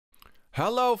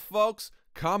Hello, folks.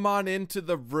 Come on into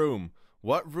the room.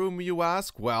 What room, you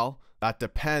ask? Well, that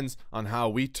depends on how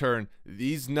we turn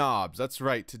these knobs. That's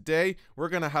right. Today, we're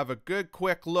going to have a good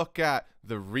quick look at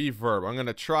the reverb. I'm going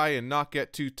to try and not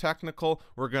get too technical.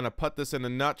 We're going to put this in a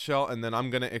nutshell, and then I'm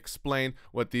going to explain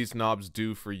what these knobs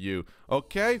do for you.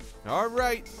 Okay? All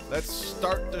right. Let's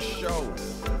start the show.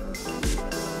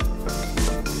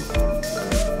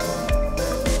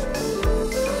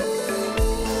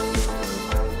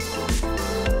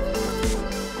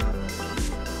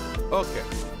 Okay,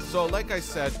 so like I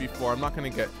said before, I'm not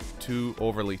going to get too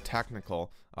overly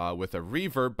technical with a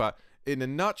reverb, but in a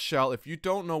nutshell, if you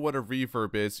don't know what a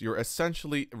reverb is, you're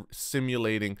essentially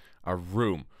simulating a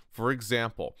room. For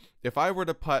example, if I were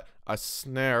to put a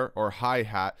snare or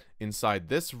hi-hat inside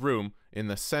this room in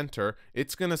the center,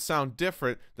 it's going to sound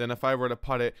different than if I were to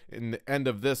put it in the end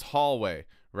of this hallway,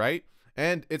 right?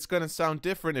 And it's going to sound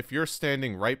different if you're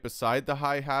standing right beside the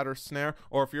hi-hat or snare,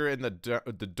 or if you're in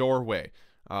the doorway.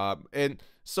 And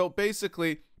so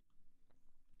basically,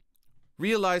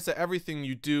 realize that everything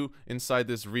you do inside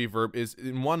this reverb is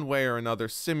in one way or another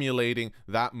simulating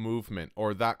that movement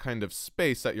or that kind of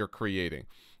space that you're creating.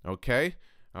 Okay?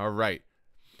 All right.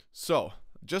 So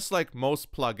just like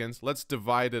most plugins, let's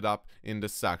divide it up into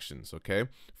sections. Okay?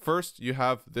 First, you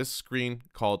have this screen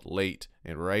called late,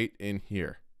 and right in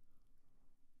here.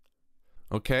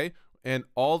 Okay? And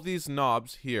all these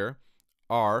knobs here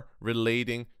are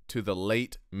relating to the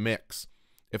late mix.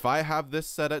 If I have this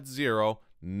set at 0,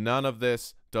 none of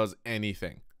this does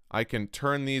anything. I can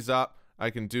turn these up, I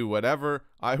can do whatever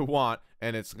I want,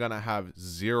 and it's gonna have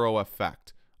 0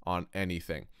 effect on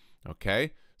anything.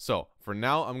 Okay, so for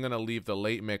now I'm gonna leave the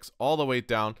late mix all the way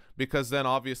down, because then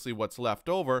obviously what's left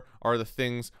over are the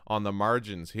things on the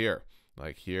margins here,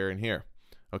 like here and here.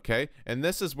 Okay, and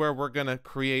this is where we're gonna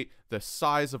create the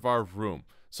size of our room.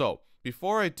 So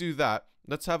before I do that,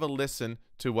 let's have a listen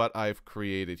to what I've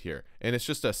created here. And it's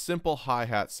just a simple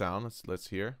hi-hat sound. Let's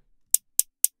hear.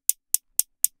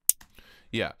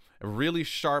 Yeah, a really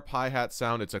sharp hi-hat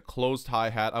sound. It's a closed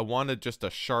hi-hat. I wanted just a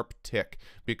sharp tick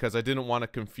because I didn't want to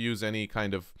confuse any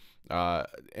kind of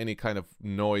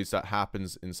noise that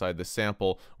happens inside the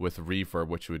sample with reverb,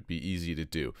 which would be easy to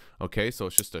do. Okay, so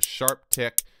it's just a sharp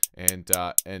tick. And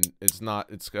it's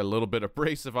a little bit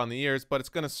abrasive on the ears, but it's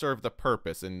going to serve the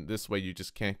purpose, and this way you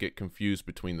just can't get confused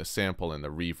between the sample and the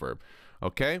reverb.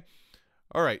 Okay,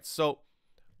 all right, so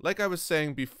like I was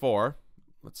saying before,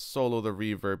 let's solo the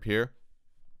reverb here.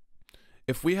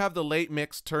 If we have the late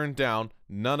mix turned down,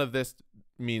 none of this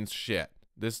means shit.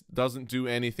 This doesn't do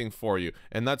anything for you,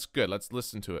 and that's good. Let's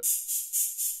listen to it,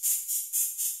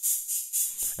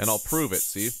 and I'll prove it.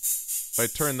 See, if I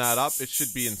turn that up, it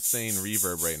should be insane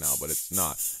reverb right now, but it's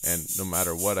not. And no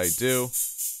matter what I do,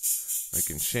 I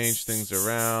can change things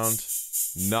around.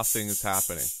 Nothing is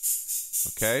happening.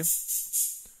 Okay?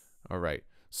 All right.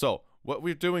 So what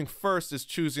we're doing first is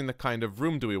choosing the kind of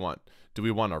room do we want. Do we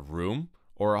want a room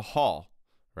or a hall,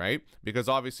 right? Because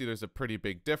obviously there's a pretty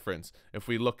big difference. If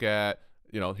we look at,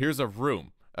 here's a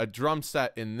room. A drum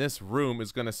set in this room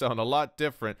is going to sound a lot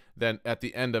different than at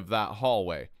the end of that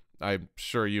hallway. I'm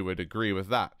sure you would agree with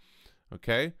that.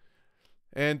 Okay?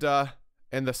 And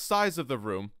the size of the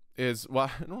room is, well,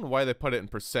 I don't know why they put it in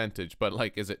percentage, but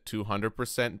like, is it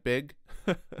 200% big?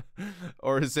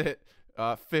 Or is it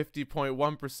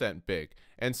 50.1% big?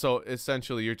 And so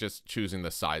essentially you're just choosing the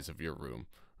size of your room.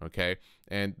 Okay?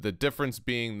 And the difference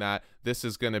being that this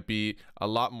is going to be a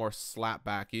lot more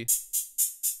slapbacky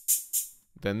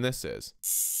than this is.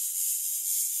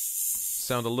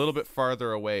 Sound a little bit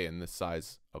farther away in the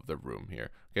size of the room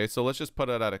here. Okay, so let's just put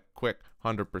it at a quick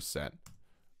 100%,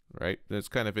 right? It's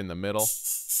kind of in the middle.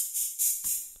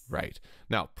 Right.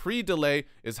 Now, pre-delay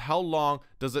is how long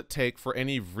does it take for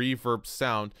any reverb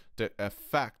sound to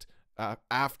affect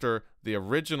after the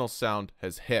original sound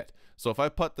has hit. So if I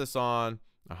put this on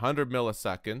 100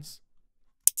 milliseconds,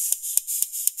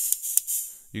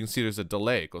 you can see there's a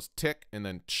delay. It goes tick and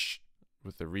then tsh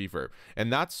with the reverb.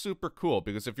 And that's super cool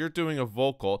because if you're doing a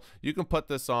vocal, you can put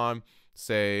this on,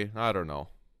 say, I don't know,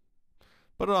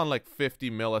 put it on like 50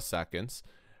 milliseconds,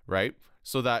 right?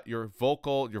 So that your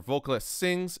vocalist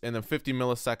sings, and then 50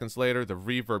 milliseconds later, the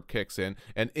reverb kicks in.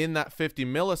 And in that 50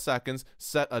 milliseconds,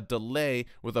 set a delay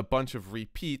with a bunch of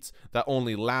repeats that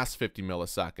only last 50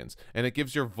 milliseconds. And it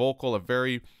gives your vocal a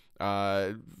very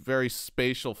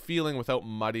spatial feeling without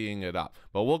muddying it up.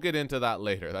 But we'll get into that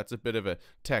later. That's a bit of a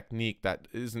technique that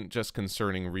isn't just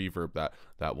concerning reverb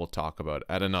that we'll talk about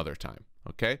at another time.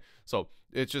 Okay, so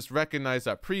it's just recognize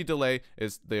that pre-delay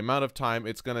is the amount of time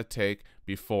it's going to take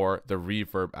before the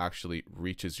reverb actually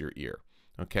reaches your ear.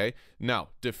 Okay, now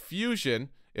diffusion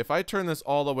if I turn this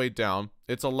all the way down,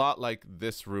 it's a lot like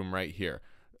this room right here.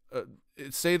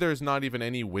 Say there's not even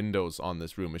any windows on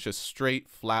this room. It's just straight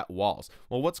flat walls.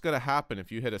 Well, what's going to happen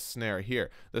if you hit a snare here?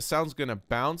 The sound's going to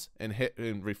bounce and hit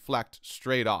and reflect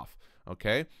straight off.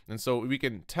 Okay, and so we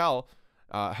can tell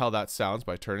how that sounds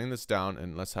by turning this down,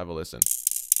 and let's have a listen.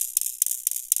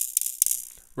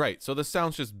 Right, so the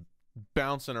sound's just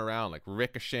bouncing around, like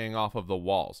ricocheting off of the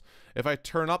walls. If I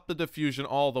turn up the diffusion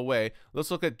all the way,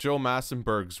 let's look at Joe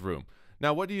Massenberg's room.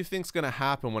 Now, what do you think's going to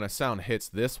happen when a sound hits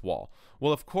this wall?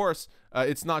 Well, of course,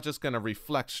 it's not just going to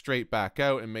reflect straight back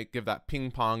out and give that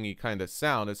ping-pongy kind of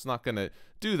sound. It's not going to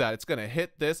do that. It's going to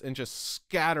hit this and just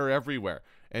scatter everywhere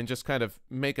and just kind of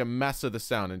make a mess of the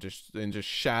sound and just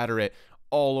shatter it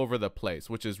all over the place,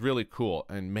 which is really cool.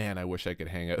 And man, I wish I could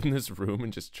hang out in this room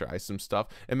and just try some stuff.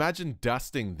 Imagine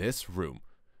dusting this room,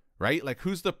 right? Like,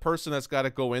 who's the person that's got to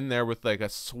go in there with like a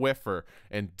Swiffer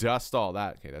and dust all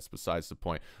that? Okay, that's besides the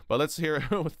point. But let's hear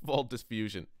it with full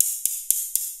diffusion.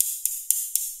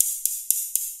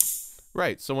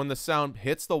 Right, so when the sound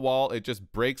hits the wall, it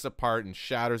just breaks apart and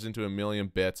shatters into a million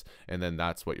bits, and then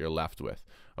that's what you're left with.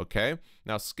 Okay,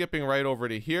 now skipping right over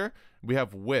to here, we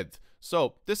have width.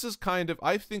 So this is kind of,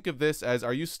 I think of this as,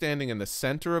 are you standing in the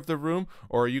center of the room,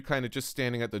 or are you kind of just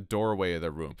standing at the doorway of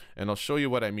the room? And I'll show you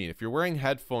what I mean. If you're wearing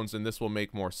headphones, then this will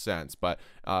make more sense, but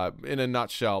in a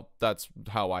nutshell, that's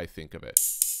how I think of it.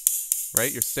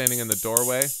 Right, you're standing in the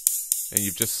doorway, and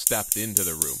you've just stepped into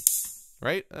the room.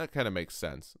 Right? That kind of makes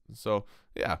sense. So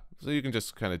yeah, so you can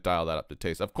just kind of dial that up to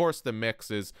taste. Of course, the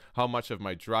mix is how much of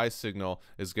my dry signal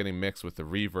is getting mixed with the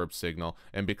reverb signal.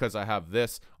 And because I have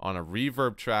this on a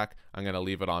reverb track, I'm going to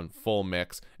leave it on full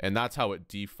mix. And that's how it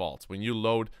defaults. When you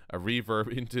load a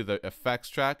reverb into the effects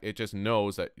track, it just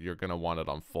knows that you're going to want it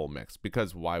on full mix.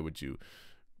 Because why would you?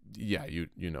 Yeah, you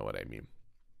know what I mean.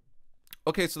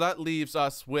 Okay, so that leaves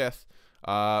us with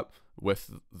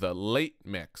the late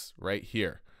mix right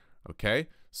here. Okay,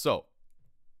 so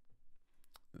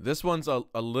this one's a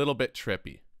little bit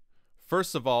trippy.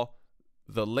 First of all,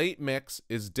 the late mix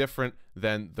is different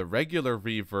than the regular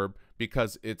reverb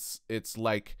because it's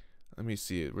like, let me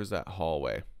see, where's that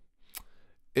hallway?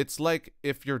 It's like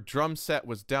if your drum set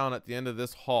was down at the end of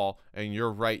this hall and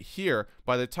you're right here,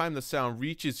 by the time the sound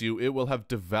reaches you, it will have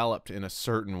developed in a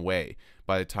certain way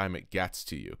by the time it gets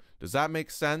to you. Does that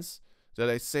make sense? Did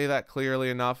I say that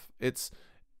clearly enough?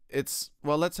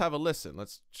 Well, let's have a listen.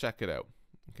 Let's check it out.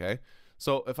 Okay,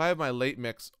 so if I have my late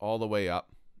mix all the way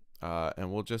up, and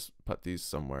we'll just put these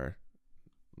somewhere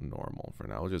normal for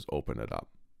now. We'll just open it up.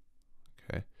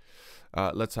 Okay,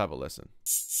 let's have a listen.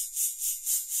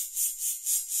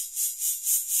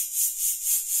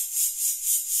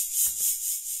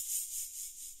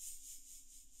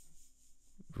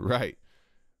 Right,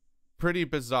 pretty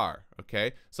bizarre.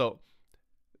 Okay, so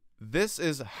this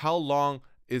is how long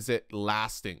is it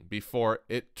lasting before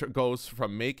it goes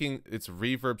from making its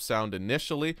reverb sound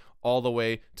initially all the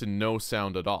way to no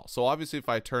sound at all. So obviously if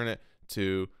I turn it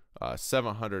to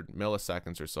 700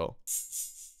 milliseconds or so,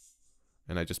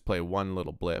 and I just play one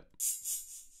little blip,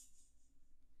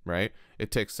 right,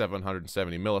 it takes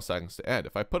 770 milliseconds to end.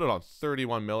 If I put it on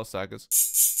 31 milliseconds,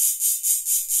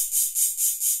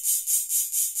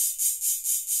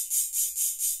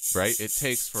 right, it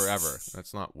takes forever.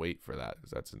 Let's not wait for that,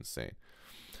 because that's insane.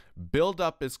 Build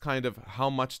up is kind of how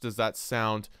much does that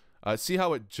sound, see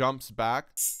how it jumps back?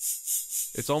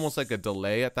 It's almost like a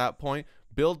delay at that point.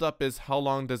 Build up is how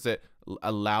long does it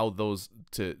allow those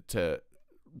to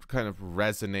kind of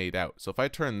resonate out. So if I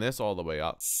turn this all the way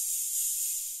up,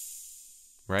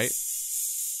 right,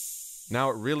 now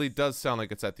it really does sound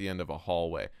like it's at the end of a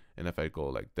hallway. And if I go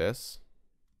like this,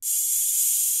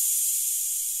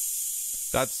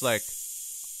 that's like,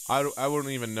 I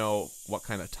wouldn't even know what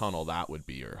kind of tunnel that would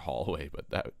be, or hallway, but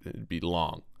that it'd be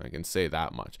long. I can say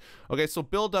that much. Okay, so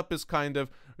build up is kind of,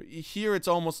 here it's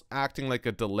almost acting like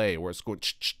a delay where it's going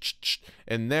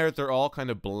and there they're all kind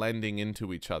of blending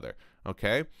into each other.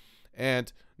 Okay,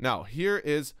 and now here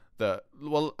is the,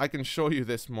 well, I can show you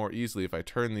this more easily if I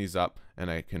turn these up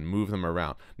and I can move them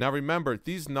around. Now remember,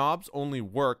 these knobs only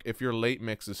work if your late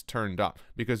mix is turned up,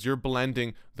 because you're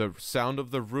blending the sound of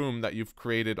the room that you've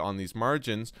created on these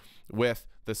margins with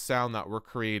the sound that we're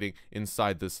creating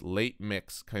inside this late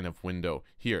mix kind of window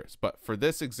here. But for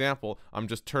this example, I'm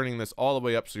just turning this all the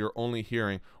way up so you're only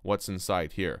hearing what's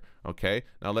inside here. Okay,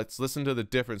 now let's listen to the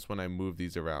difference when I move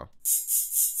these around.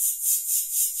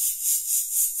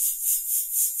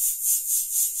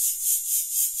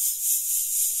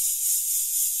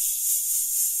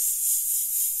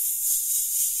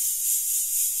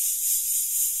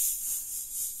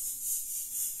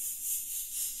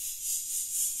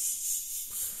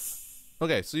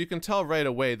 Okay, so you can tell right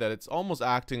away that it's almost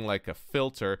acting like a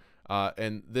filter,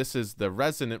 and this is the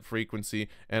resonant frequency,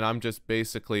 and I'm just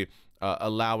basically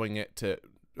allowing it to,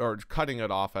 or cutting it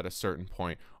off at a certain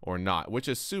point or not, which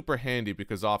is super handy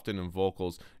because often in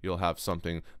vocals you'll have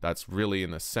something that's really in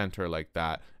the center like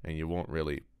that, and you won't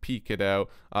really peak it out.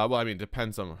 Well, I mean, it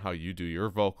depends on how you do your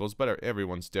vocals, but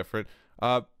everyone's different.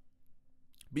 But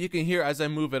you can hear as I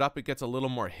move it up, it gets a little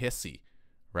more hissy,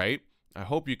 right? I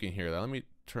hope you can hear that. Let me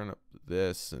turn up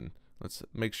this and let's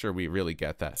make sure we really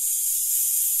get that.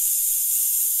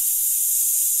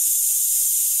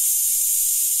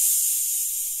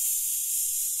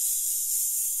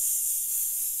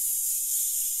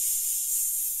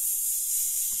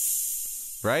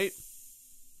 Right?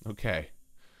 Okay.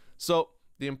 So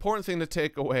the important thing to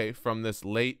take away from this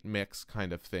late mix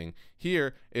kind of thing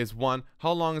here is, one,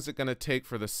 how long is it going to take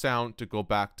for the sound to go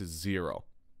back to 0?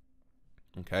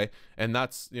 Okay, and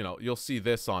that's, you know, you'll see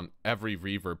this on every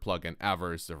reverb plugin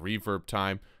ever, is the reverb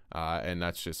time, and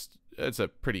that's just, it's a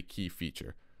pretty key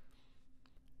feature.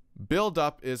 Build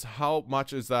up is how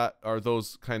much is that, are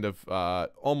those kind of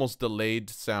almost delayed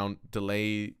sound,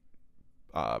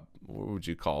 what would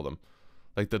you call them?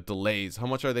 Like the delays, how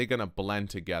much are they going to blend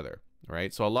together,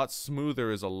 right? So a lot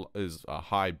smoother is a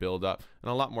high build up,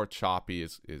 and a lot more choppy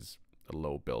is a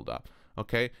low build up.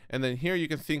 Okay, and then here you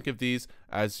can think of these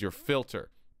as your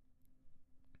filter.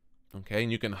 Okay,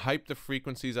 and you can hype the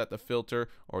frequencies at the filter,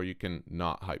 or you can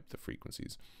not hype the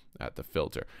frequencies at the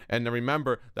filter. And then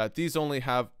remember that these only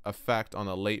have effect on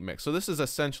a late mix. So this is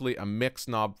essentially a mix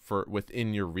knob for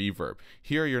within your reverb.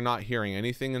 Here you're not hearing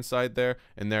anything inside there,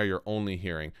 and there you're only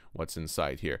hearing what's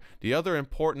inside here. The other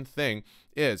important thing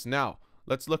is, now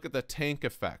let's look at the tank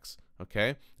effects.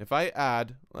 Okay, if I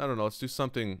add, I don't know, let's do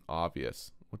something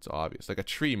obvious. What's obvious? Like a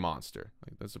tree monster.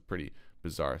 Like, that's a pretty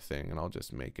bizarre thing, and I'll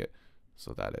just make it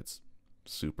so that it's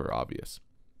super obvious.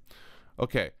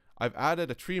 Okay, I've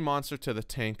added a tree monster to the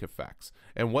tank effects,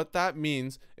 and what that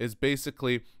means is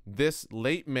basically this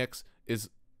late mix is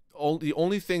the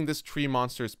only thing this tree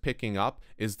monster is picking up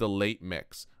is the late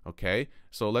mix. Okay,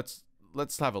 so let's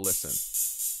have a listen.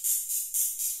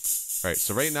 All right,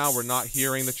 so right now we're not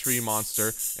hearing the tree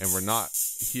monster, and we're not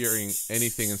hearing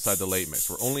anything inside the late mix.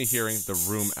 We're only hearing the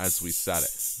room as we set it.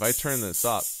 If I turn this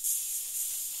up,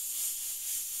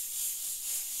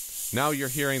 now you're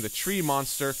hearing the tree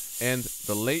monster and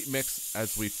the late mix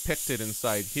as we picked it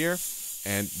inside here,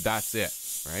 and that's it,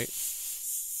 right?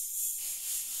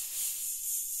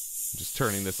 I'm just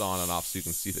turning this on and off so you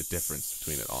can see the difference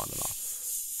between it on and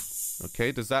off.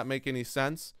 Okay, does that make any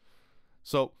sense?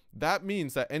 So that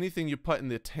means that anything you put in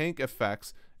the tank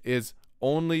effects is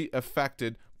only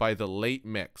affected by the late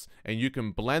mix, and you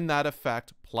can blend that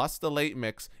effect plus the late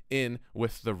mix in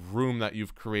with the room that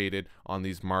you've created on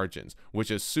these margins, which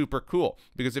is super cool.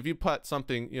 Because if you put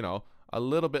something, you know, a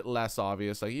little bit less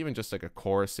obvious, like even just like a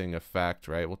chorusing effect,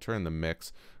 right? We'll turn the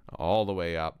mix all the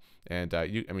way up, and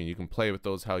you can play with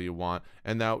those how you want,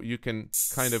 and now you can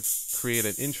kind of create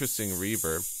an interesting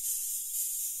reverb.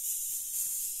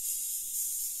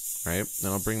 Right,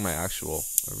 and I'll bring my actual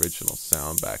original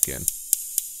sound back in.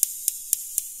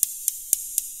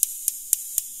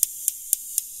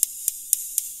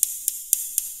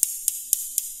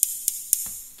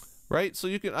 Right, so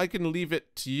I can leave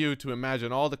it to you to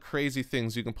imagine all the crazy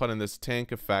things you can put in this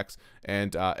tank effects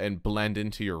and blend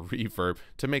into your reverb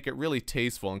to make it really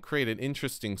tasteful and create an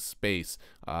interesting space.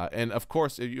 And of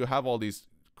course, if you have all these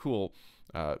cool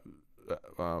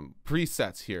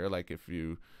presets here, like if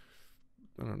you,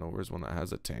 I don't know, where's one that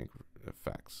has a tank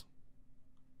effects?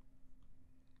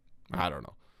 I don't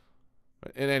know.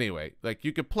 And anyway, like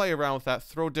you could play around with that,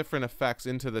 throw different effects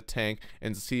into the tank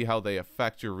and see how they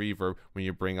affect your reverb when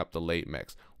you bring up the late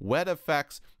mix. Wet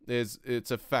effects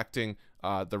it's affecting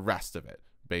the rest of it,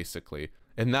 basically.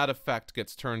 And that effect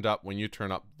gets turned up when you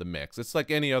turn up the mix. It's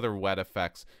like any other wet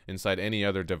effects inside any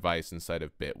other device inside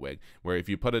of Bitwig, where if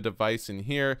you put a device in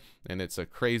here and it's a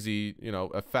crazy, you know,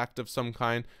 effect of some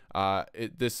kind,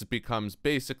 this becomes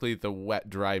basically the wet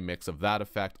dry mix of that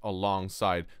effect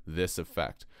alongside this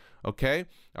effect. Okay?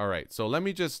 All right. So let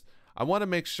me I want to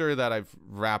make sure that I've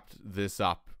wrapped this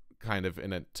up kind of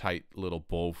in a tight little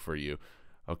bow for you.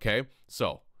 Okay?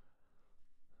 So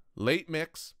late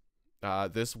mix.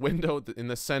 This window in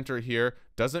the center here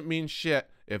doesn't mean shit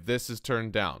if this is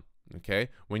turned down, okay?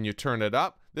 When you turn it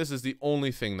up, this is the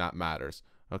only thing that matters,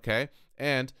 okay?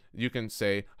 And you can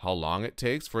say how long it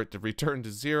takes for it to return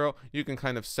to 0. You can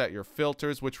kind of set your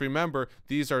filters, which remember,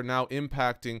 these are now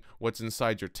impacting what's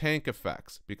inside your tank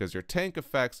effects, because your tank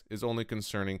effects is only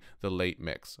concerning the late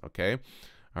mix, okay?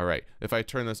 All right, if I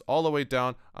turn this all the way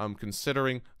down, I'm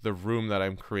considering the room that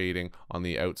I'm creating on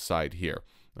the outside here.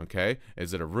 Okay,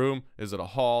 is it a room? Is it a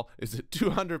hall? Is it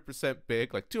 200%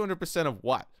 big? Like 200% of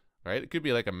what? Right? It could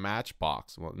be like a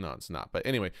matchbox. Well, no, it's not. But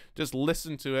anyway, just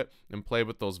listen to it and play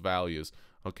with those values.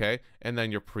 Okay, and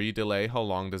then your pre-delay, how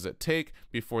long does it take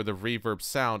before the reverb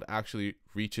sound actually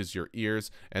reaches your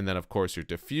ears? And then of course your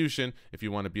diffusion, if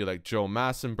you want to be like Joe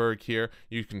Massenburg here,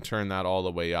 you can turn that all the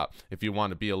way up. If you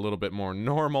want to be a little bit more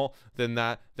normal than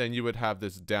that, then you would have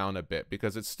this down a bit,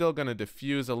 because it's still going to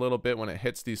diffuse a little bit when it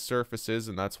hits these surfaces,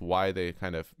 and that's why they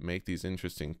kind of make these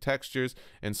interesting textures.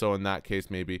 And so in that case,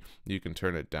 maybe you can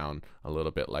turn it down a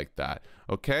little bit like that.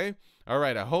 Okay. All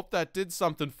right, I hope that did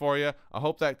something for you. I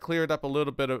hope that cleared up a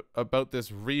little bit about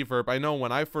this reverb. I know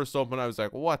when I first opened, I was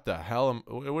like, what the hell?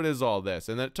 What is all this?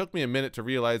 And then it took me a minute to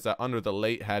realize that under the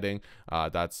late heading,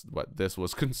 that's what this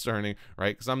was concerning,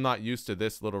 right? Because I'm not used to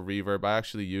this little reverb. I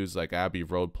actually use like Abbey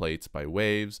Road Plates by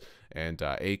Waves and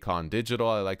Acon Digital.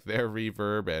 I like their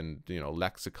reverb, and you know,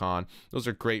 Lexicon. Those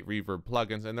are great reverb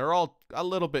plugins, and they're all a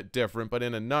little bit different, but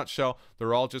in a nutshell,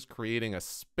 they're all just creating a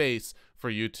space for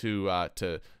you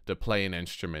to play an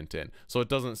instrument in, so it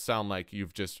doesn't sound like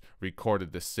you've just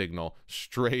recorded the signal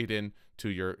straight into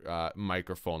your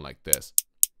microphone like this.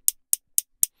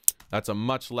 That's a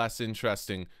much less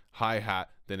interesting hi-hat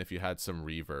than if you had some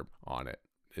reverb on it,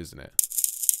 isn't it?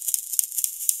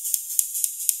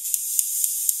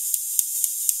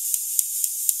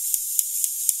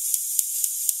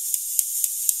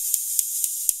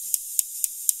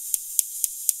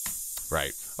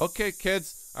 Right. Okay,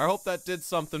 kids. I hope that did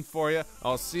something for you.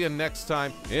 I'll see you next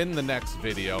time in the next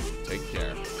video. Take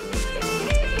care.